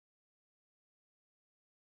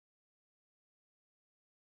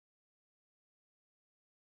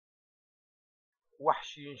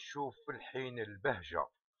وحشي نشوف في الحين البهجة،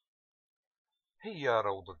 هي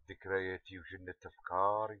روضة ذكرياتي وجنة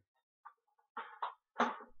أفكاري.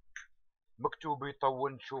 مكتوب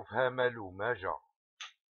يطول نشوفها مال وماجة،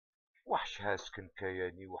 وحشها سكن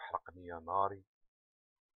كياني وحرقني يا ناري.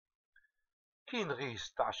 كي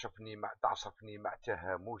نغيس تعصفني مع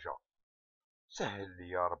تهاموجة، سهل لي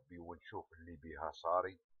يا ربي ونشوف اللي بيها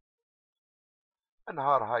صاري.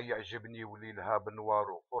 نهارها يعجبني وليلها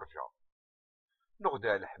بنوار وفرجة، نغدى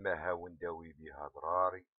لحماها ونداوي بيها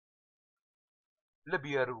ضراري.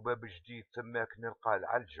 لبيا رباب جديد تماك نلقى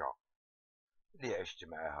العلجة، اللي عشت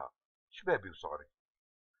معاها شبابي وصغري.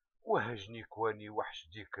 وهجني كواني وحش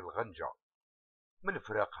ديك الغنجة، من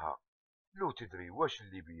فراقها لو تدري واش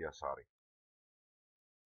اللي بيا صاري.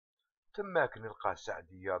 تماك نلقى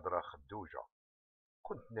سعدي يا درا خدوجة،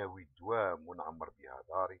 كنت ناوي الدوام ونعمر بها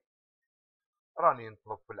داري. راني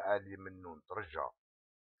نطلب في العالي منو نترجى،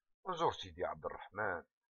 نزور سيدي عبد الرحمن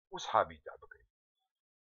وصحابي تاع بكري.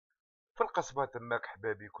 في القصبة تماك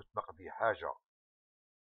حبابي كنت نقضي حاجة،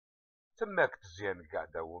 تماك تزيان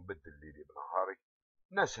القعدة ونبدل ليلي بنهاري.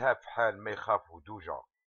 ناسها في حال ما يخافوا دوجة،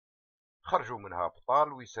 خرجوا منها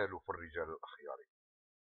بطال ويسالوا في الرجال الأخيار.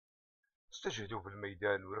 استشهدوا في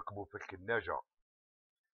الميدان وركبوا في الكناجة،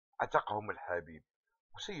 عتقهم الحبيب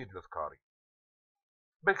وسيد الأذكاري.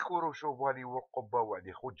 بالكورو شوفالي والقبة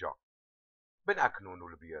وعلي خوجة، بن عكنون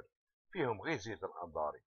والبير فيهم غير زيت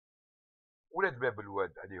الأنظاري. ولاد باب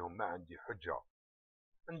الواد عليهم ما عندي حجة،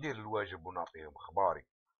 ندير الواجب ونعطيهم خباري.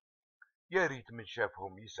 يا ريت من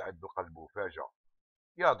شافهم يسعد بالقلب وفاجة،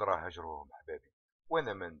 يا درا هجرهم حبابي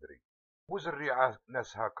وانا ما ندري. بوزريعة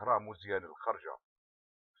ناسها كرام وزيان الخرجة،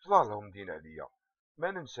 فضالهم دين عليا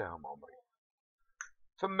ما ننساهم عمري.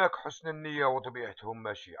 ثماك حسن النية وطبيعتهم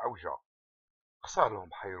ماشي عوجة،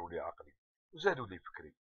 خسارهم حيروا لي عقلي وزادوا لي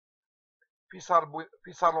فكري.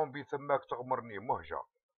 في صالون بي ثماك تغمرني مهجة،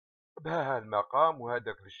 بها المقام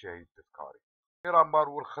وهذاك للشهيد تذكاري. الرمار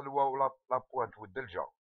والخلوة والابوانت والدلجة،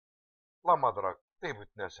 لا مدرك طيبة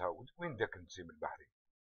ناسها وين داك النسيم البحري.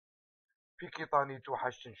 في كيطاني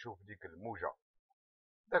توحشت نشوف ديك الموجة،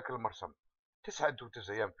 ذاك المرسم تسعد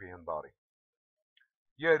وتزيان فيه نضاري.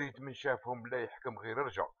 يا ريت من شافهم لا يحكم غير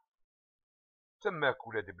رجع، تماك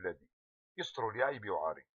ولاد بلادي يستروا لي عيبي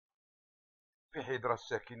وعاري. في حيدرة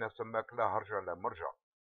الساكنة تماك لا هرجة لا مرجع،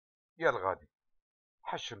 يا الغادي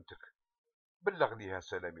حشمتك بلغ ليها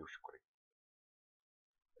سلامي وشكري.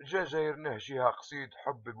 الجزائر نهجيها قصيد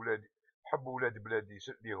حب ولاد بلادي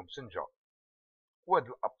ليهم سنجة، واد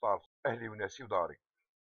الأبطال أهلي وناسي وداري.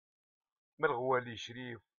 من الغوالي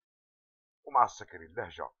شريف ومع السكري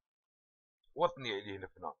اللهجة، وطني عليه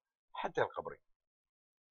نفنا حتى القبري.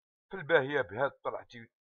 في الباهية بهاد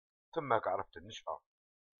طلعتي تماك عرفت النشأة،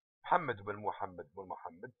 محمد بن محمد بن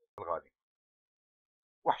محمد الغالي.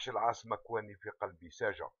 وحش العاصمة كواني في قلبي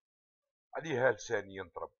ساجة، عليها لساني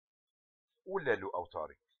ينطرب ولا له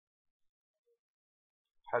أوتاري.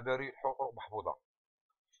 حذري حقوق محفوظة.